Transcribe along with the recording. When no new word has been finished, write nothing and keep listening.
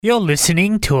You're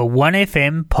listening to a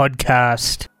 1FM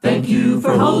podcast. Thank you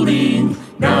for holding.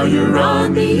 Now you're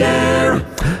on the air.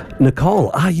 Nicole,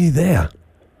 are you there?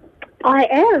 I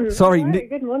am. Sorry, Hello,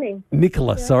 good morning.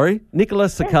 Nicola, sorry. Nicola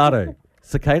Ceccato.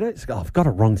 Ceccato? Oh, I've got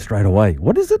it wrong straight away.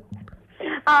 What is it?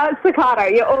 Ceccato,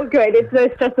 you're all good. It's no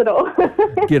stress at all.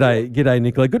 G'day,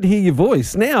 Nicola. Good to hear your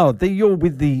voice. Now, you're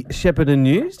with the Shepparton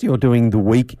News. You're doing the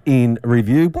week in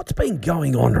review. What's been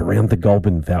going on around the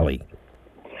Goulburn Valley?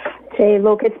 Gee,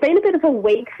 look, it's been a bit of a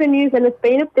week for news, and it's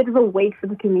been a bit of a week for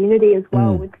the community as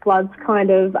well, with floods kind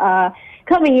of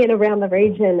coming in around the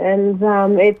region. And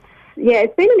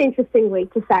it's been an interesting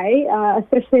week to say,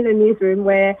 especially in the newsroom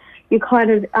where we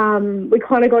kind of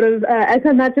got, as I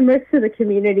imagine most of the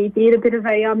community did, a bit of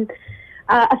a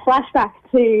flashback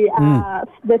to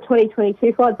the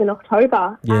 2022 floods in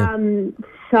October. Yeah.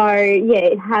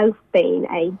 It has been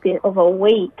a bit of a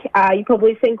week. You've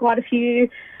probably seen quite a few.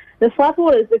 The flood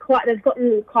waters they've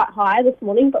gotten quite high this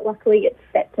morning, but luckily it's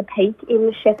set to peak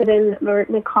in Shepparton,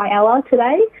 Nicola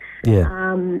today. Yeah.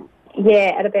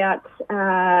 At about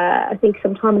I think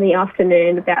sometime in the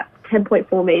afternoon, about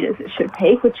 10.4 metres it should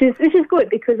peak, which is good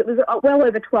because it was well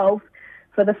over 12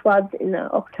 for the floods in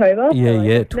October.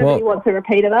 Yeah, 12. Nobody wants a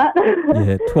repeat of that.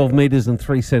 Yeah, 12 metres and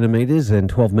 3 centimetres and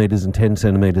 12 metres and 10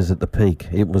 centimetres at the peak.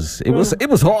 It was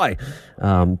high,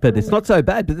 but it's not so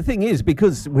bad. But the thing is,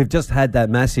 because we've just had that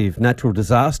massive natural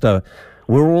disaster,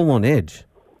 we're all on edge.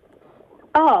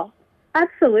 Oh,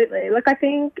 absolutely. Like I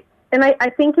think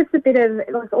it's a bit of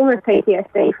like almost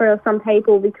PTSD for some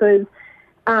people because,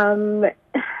 and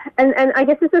I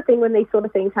guess it's the thing when these sort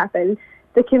of things happen.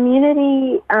 The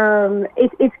community,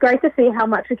 it's great to see how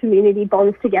much the community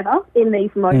bonds together in these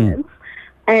moments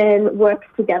and works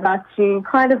together to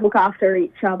kind of look after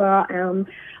each other.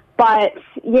 But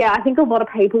yeah, I think a lot of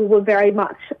people were very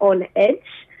much on edge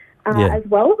as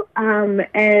well. But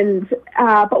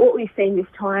what we've seen this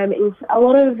time is a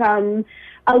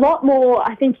lot more.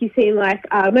 I think you've seen like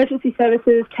emergency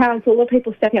services, council, a lot of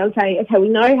people stepping out and saying, okay, we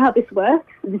know how this works.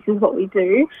 This is what we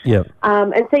do. Yeah.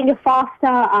 And seeing a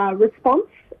faster response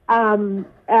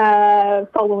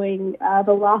following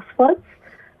the last floods.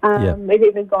 We've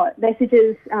even got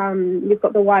messages. You've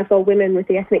got the Wise Old Women with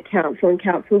the Ethnic Council and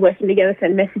Council working together,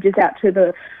 send messages out to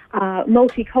the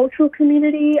multicultural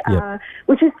community,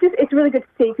 which is it's really good to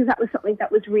see because that was something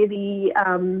that was really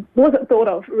wasn't thought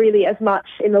of really as much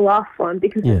in the last one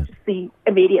because of just the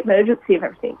immediate emergency of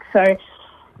everything. So.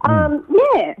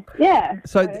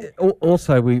 So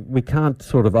also we can't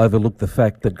sort of overlook the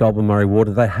fact that Goulburn Murray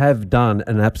Water, they have done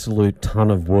an absolute ton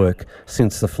of work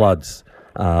since the floods.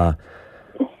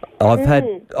 I've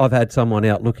had someone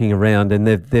out looking around and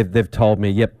they've told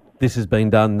me, yep, this has been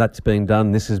done, that's been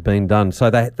done, this has been done. So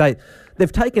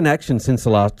they've taken action since the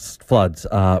last floods,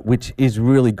 which is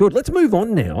really good. Let's move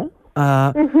on now.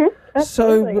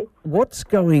 So what's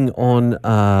going on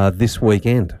this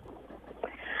weekend?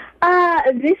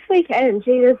 This weekend,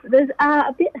 there's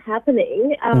a bit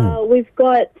happening. We've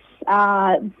got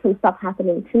some stuff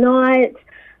happening tonight.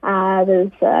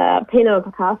 There's Pinot and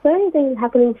Picasso thing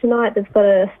happening tonight. They've got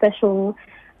a special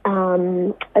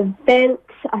event.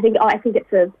 I think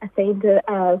it's a theme to,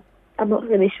 I'm not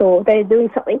really sure. They're doing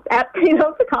something at Pinot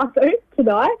and Picasso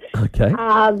tonight. Okay.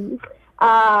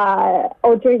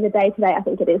 Or during the day today, I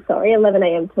think it is, 11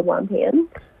 a.m. to 1 p.m.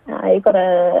 You've got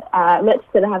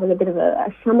Murchison are having a bit of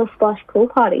a summer splash pool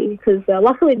party because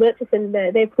luckily Murchison,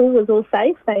 their pool was all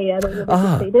safe. They were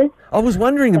defeated. I was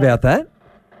wondering about that.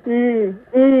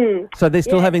 So they're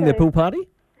still having their pool party?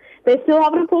 They're still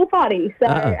having a pool party. So,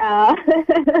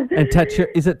 and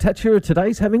is it Tatura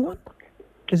today's having one?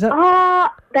 Is that?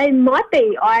 They might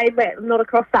be. I'm not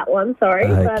across that one, sorry.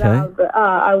 Okay. But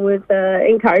I would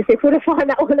encourage people to find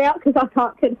that one out because I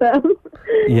can't confirm.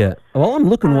 Yeah. Well, I'm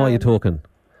looking while you're talking.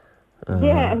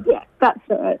 That's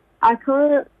right. I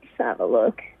can't have a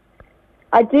look.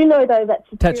 I do know, though, that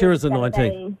Tatura's the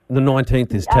 19th. The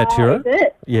 19th is Tatura. Is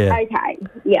it? Yeah. Okay.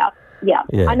 Yeah.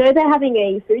 I know they're having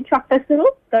a food truck festival,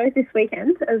 though, this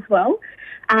weekend as well.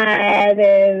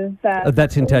 There's...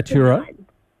 that's in Tatura?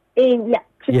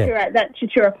 Tatura, that's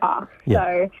Tatura Park.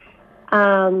 Yeah.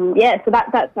 So, so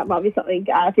that might be something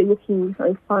if you're looking for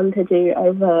something fun to do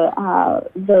over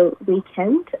the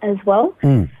weekend as well.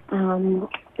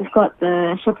 We've got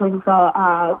the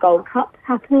Shepparton Gold Cup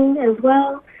happening as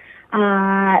well.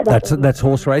 That's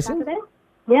horse racing? Saturday.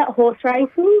 Yeah, horse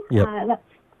racing.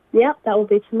 Yep. That will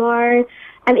be tomorrow.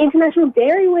 And International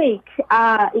Dairy Week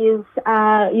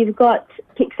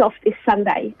kicks off this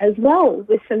Sunday as well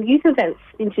with some youth events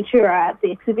in Tatura at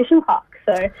the exhibition park.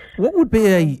 So, what would be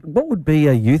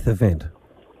a youth event?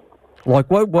 Like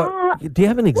what? Do you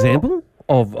have an example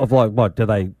of like what do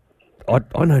they?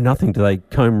 I know nothing. Do they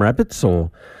comb rabbits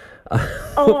or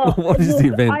what is the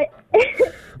event?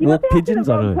 Walk pigeons?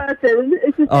 I don't know. Person.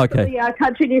 It's just definitely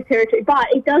country news territory. But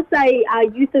it does say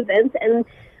youth events, and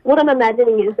what I'm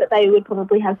imagining is that they would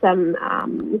probably have some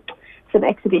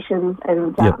exhibitions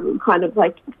and kind of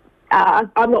like.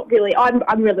 I'm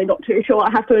really not too sure.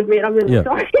 I have to admit, I'm really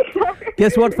sorry.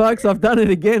 Guess what, folks? I've done it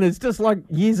again. It's just like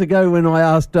years ago when I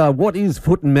asked, what is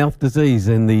foot and mouth disease?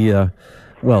 And the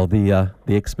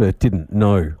expert didn't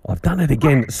know. I've done it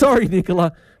again. Sorry,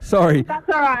 Nicola. Sorry. That's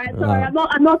all right.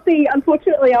 Sorry,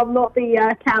 unfortunately, I'm not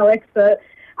the cow expert.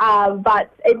 But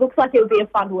it looks like it would be a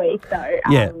fun week, though.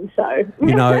 So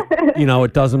you know,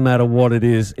 it doesn't matter what it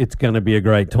is. It's going to be a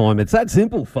great time. It's that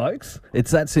simple, folks.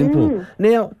 It's that simple.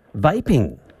 Now,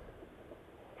 vaping.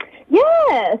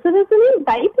 Yeah, so there's a new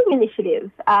vaping initiative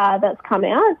that's come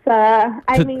out.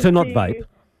 To not vape.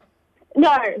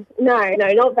 No,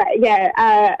 not vape. Yeah,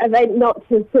 not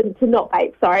to not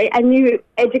vape. Sorry, a new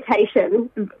education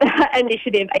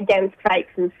initiative against vapes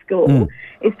in school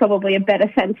is probably a better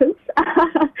sentence.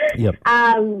 Yep.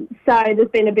 So there's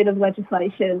been a bit of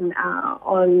legislation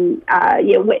on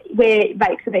where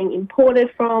vapes are being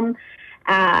imported from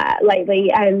lately,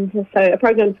 and so a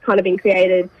program's kind of been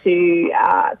created to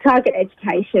target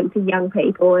education for young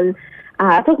people and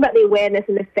talk about the awareness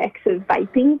and effects of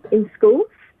vaping in schools.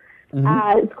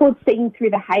 It's called Seeing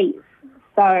Through the Haze.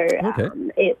 So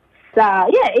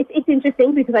it's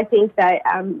interesting because I think that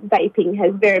vaping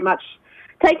has very much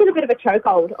taken a bit of a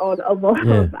chokehold on a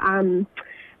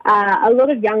lot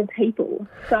of young people.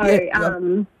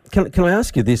 So can I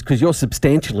ask you this, because you're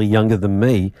substantially younger than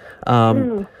me?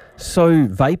 So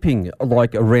vaping,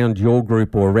 like around your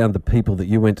group or around the people that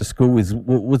you went to school with,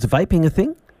 was vaping a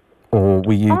thing, or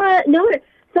were you? No.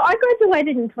 So I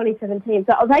graduated in 2017,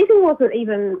 so vaping wasn't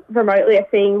even remotely a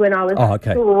thing when I was at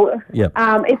school. Yep.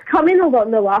 It's come in a lot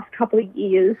in the last couple of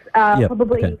years,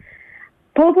 probably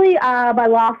my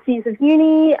last years of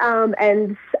uni,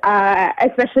 and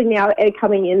especially now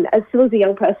coming in as still as a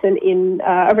young person in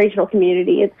a regional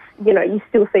community. It's, you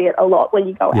still see it a lot when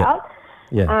you go out.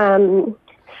 Yeah.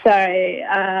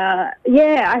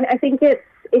 I think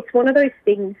it's one of those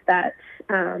things that.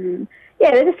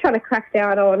 They're just trying to crack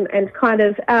down on and kind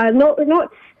of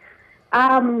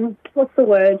what's the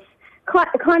word?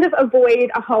 Kind of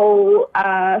avoid a whole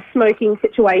smoking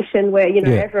situation where,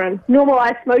 everyone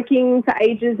normalised smoking for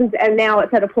ages and now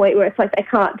it's at a point where it's like they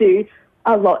can't do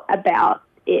a lot about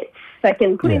it. They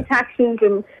can put in taxes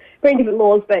and bring different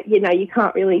laws, but, you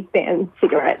can't really ban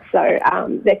cigarettes. So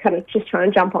they're kind of just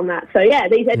trying to jump on that. So,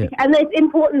 and it's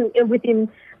important within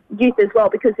youth as well,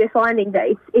 because they're finding that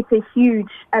it's a huge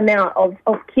amount of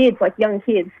kids, like young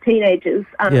kids, teenagers,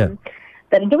 that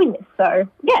are doing this. So,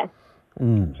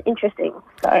 it's interesting.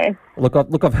 So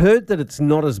Look, I've heard that it's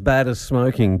not as bad as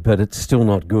smoking, but it's still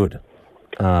not good.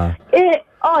 No,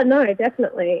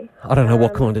 definitely. I don't know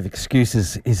what kind of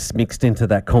excuses is mixed into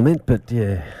that comment, but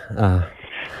none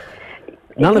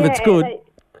of it's good.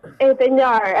 And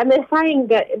they're saying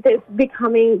that there's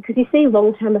becoming, because you see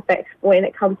long-term effects when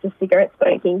it comes to cigarette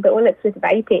smoking, but when it's with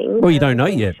vaping... Well, you don't know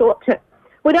yet. Short-term,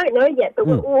 we don't know yet, but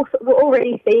we're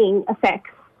already seeing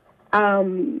effects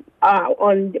on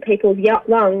people's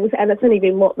lungs, and it's only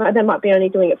been they might be only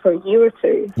doing it for a year or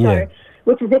two. So,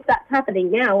 which is, if that's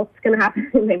happening now, what's going to happen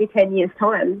in maybe 10 years'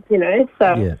 time, So,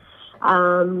 so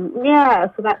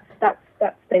that's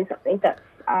been something that's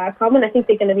common. I think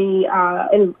they're going to be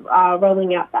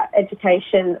rolling out that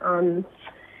education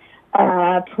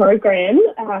program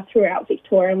throughout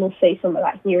Victoria, and we'll see some of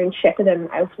that here in Shepparton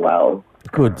as well.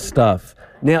 Good stuff.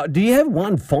 Now, do you have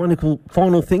one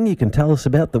final thing you can tell us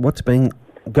about what's been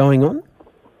going on?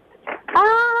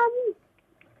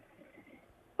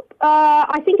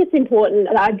 I think it's important,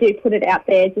 and I do put it out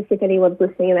there just if anyone's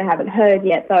listening and they haven't heard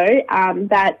yet, though,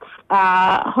 that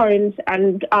homes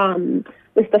and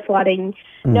with the flooding,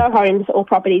 no homes or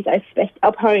properties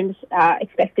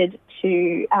expected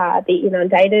to be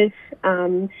inundated.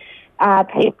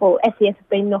 People, SES have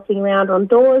been knocking around on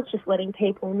doors, just letting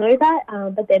people know that,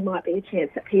 but there might be a chance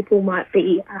that people might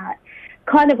be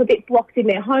kind of a bit blocked in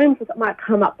their homes, or it might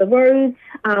come up the roads,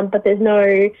 but there's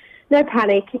no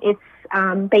panic. It's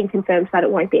been confirmed that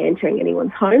it won't be entering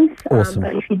anyone's homes. Awesome.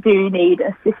 But if you do need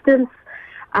assistance,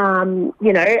 it's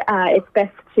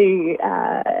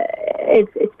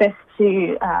best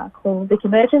to call Vic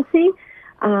Emergency.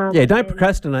 Don't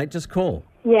procrastinate. Just call.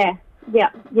 Yeah.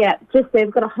 Just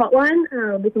they've got a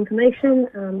hotline with information.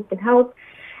 You can help.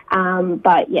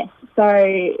 But yes,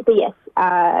 don't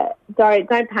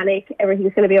panic.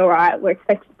 Everything's going to be all right. We're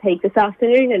expected to peak this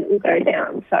afternoon and it will go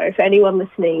down. So for anyone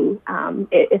listening,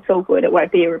 it's all good. It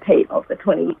won't be a repeat of the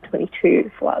 2022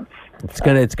 floods. It's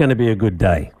going to be a good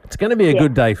day. It's going to be a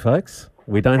good day, folks.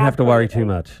 We don't have to worry too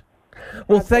much.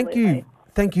 Well, Absolutely.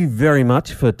 Thank you very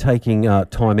much for taking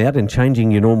time out and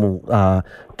changing your normal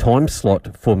time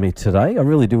slot for me today. I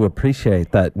really do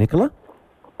appreciate that, Nicola.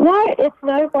 No, it's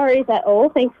no worries at all.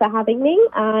 Thanks for having me.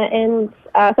 So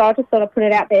I just thought I'd put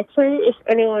it out there too. If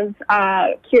anyone's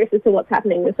curious as to what's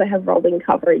happening, we also have rolling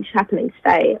coverage happening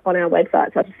today on our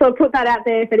website. So I just thought I'd put that out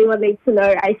there. If anyone needs to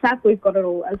know ASAP, we've got it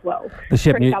all as well. The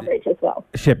Shep News coverage as well.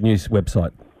 Shep News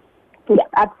website. Yeah,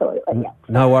 absolutely. Yeah.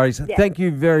 No worries. Yeah. Thank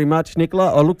you very much,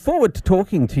 Nicola. I look forward to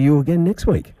talking to you again next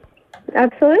week.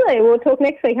 Absolutely. We'll talk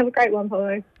next week. Have a great one,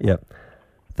 Paulo. Yep.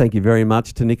 Thank you very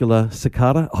much to Nicola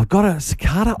Ceccato. I've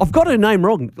got her name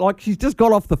wrong. Like, she's just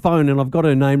got off the phone and I've got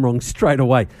her name wrong straight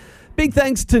away. Big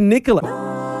thanks to Nicola.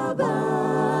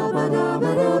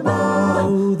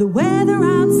 Oh, the weather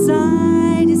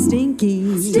outside is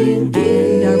stinky. And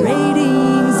our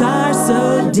ratings are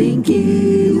so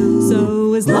dinky.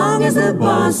 So as long as the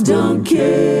boss don't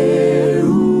care,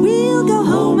 we'll go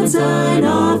home and sign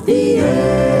off the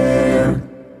air.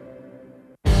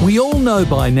 We all know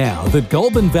by now that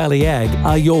Goulburn Valley Ag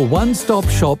are your one-stop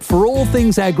shop for all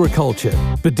things agriculture.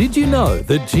 But did you know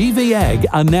that GV Ag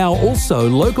are now also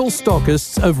local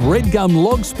stockists of red gum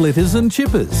log splitters and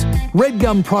chippers? Red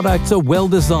gum products are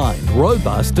well-designed,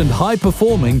 robust and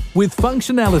high-performing with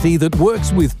functionality that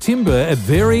works with timber at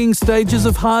varying stages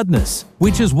of hardness,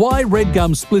 which is why red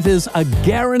gum splitters are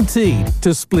guaranteed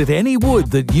to split any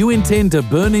wood that you intend to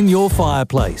burn in your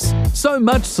fireplace. So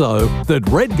much so that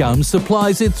Red Gum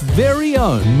supplies its very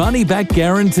own money-back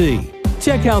guarantee.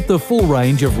 Check out the full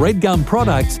range of Red Gum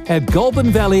products at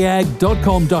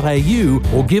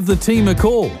goulburnvalleyag.com.au or give the team a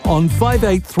call on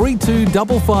 5832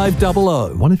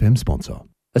 5500. 1FM sponsor.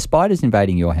 Are spiders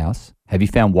invading your house? Have you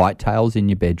found whitetails in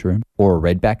your bedroom or a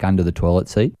redback under the toilet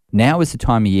seat? Now is the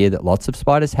time of year that lots of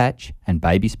spiders hatch and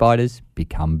baby spiders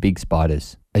become big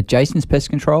spiders. At Jason's Pest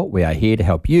Control, we are here to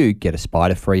help you get a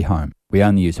spider-free home. We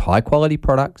only use high-quality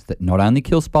products that not only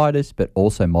kill spiders, but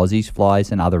also mozzies, flies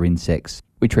and other insects.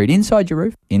 We treat inside your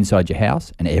roof, inside your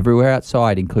house and everywhere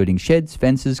outside, including sheds,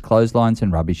 fences, clotheslines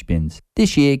and rubbish bins.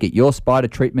 This year, get your spider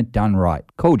treatment done right.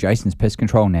 Call Jason's Pest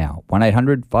Control now,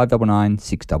 1800 599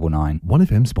 699.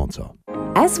 1FM sponsor.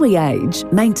 As we age,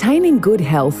 maintaining good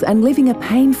health and living a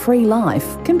pain-free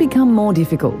life can become more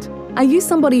difficult. Are you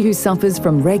somebody who suffers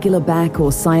from regular back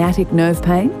or sciatic nerve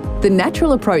pain? The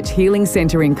Natural Approach Healing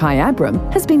Centre in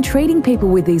Kyabram has been treating people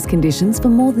with these conditions for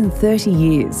more than 30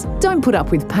 years. Don't put up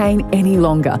with pain any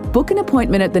longer. Book an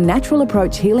appointment at the Natural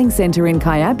Approach Healing Centre in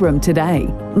Kyabram today.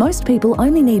 Most people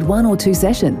only need 1 or 2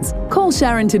 sessions. Call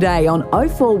Sharon today on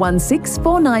 0416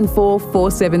 494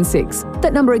 476.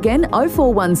 That number again,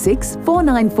 0416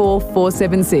 494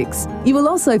 476. You will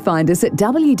also find us at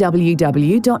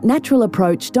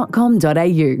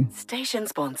www.naturalapproach.com.au. Station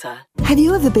sponsor. Have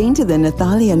you ever been to the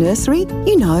Nathalia Nursery?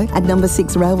 You know, at number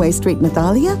 6 Railway Street,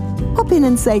 Nathalia? Hop in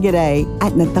and say g'day.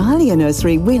 At Nathalia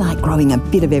Nursery, we like growing a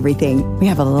bit of everything. We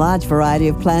have a large variety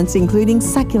of plants, including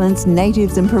succulents,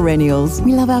 natives and perennials.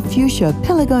 We love our fuchsia,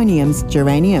 pelargoniums,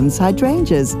 geraniums,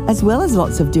 hydrangeas, as well as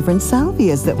lots of different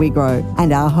salvias that we grow.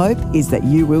 And our hope is that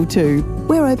you will too.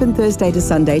 We're open Thursday to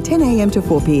Sunday, 10 a.m. to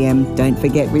 4 p.m. Don't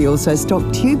forget we also stock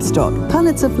tube stock,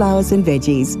 punnets of flowers and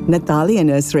veggies. Nathalia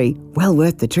Nursery, well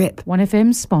worth the trip.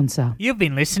 1FM sponsor. You've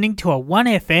been listening to a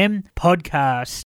 1FM podcast.